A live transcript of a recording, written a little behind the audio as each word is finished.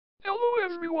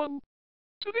everyone.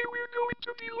 Today we're going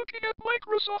to be looking at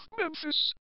Microsoft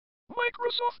Memphis.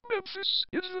 Microsoft Memphis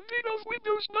is the beta of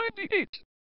Windows 98.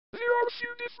 There are a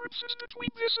few differences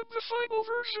between this and the final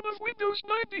version of Windows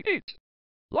 98.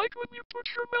 Like when you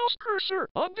put your mouse cursor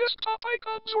on desktop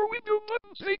icons or window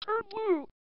buttons, they turn blue.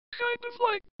 Kind of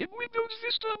like in Windows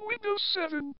Vista and Windows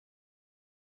 7.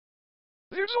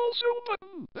 There's also a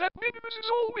button that minimizes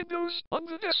all windows on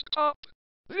the desktop.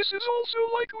 This is also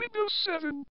like Windows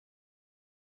 7.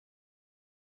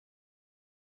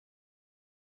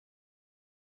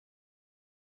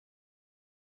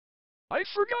 I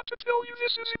forgot to tell you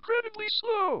this is incredibly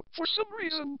slow, for some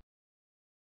reason.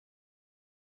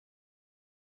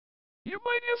 You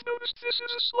might have noticed this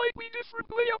is a slightly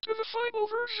different layout to the final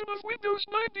version of Windows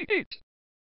 98.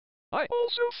 I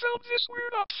also found this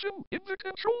weird option in the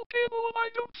control panel, and I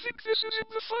don't think this is in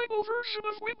the final version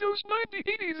of Windows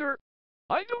 98 either.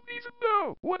 I don't even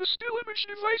know what a still image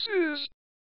device is.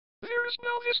 There is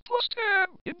now this plus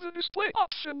tab in the display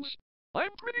options.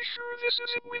 I'm pretty sure this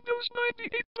is in Windows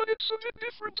 98, but it's a bit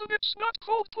different and it's not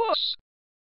called plus.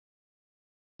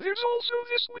 There's also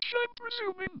this, which I'm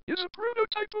presuming is a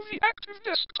prototype of the active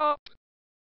desktop.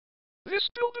 This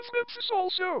build of Memphis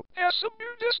also has some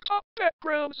new desktop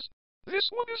backgrounds. This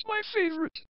one is my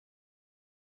favorite.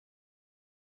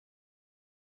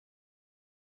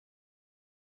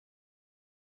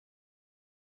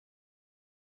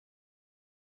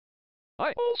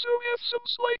 I also have some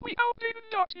slightly outdated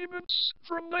documents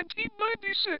from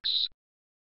 1996.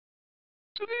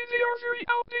 Today they are very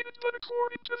outdated, but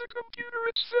according to the computer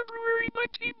it's February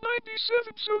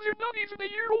 1997, so they're not even a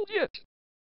year old yet.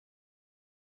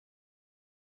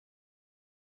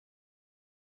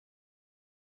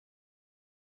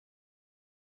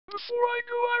 Before I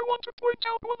go, I want to point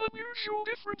out one unusual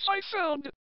difference I found.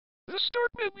 The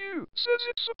Start menu says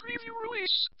it's a preview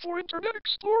release for Internet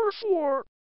Explorer 4.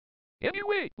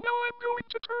 Anyway, now I'm going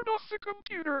to turn off the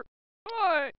computer.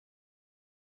 Bye.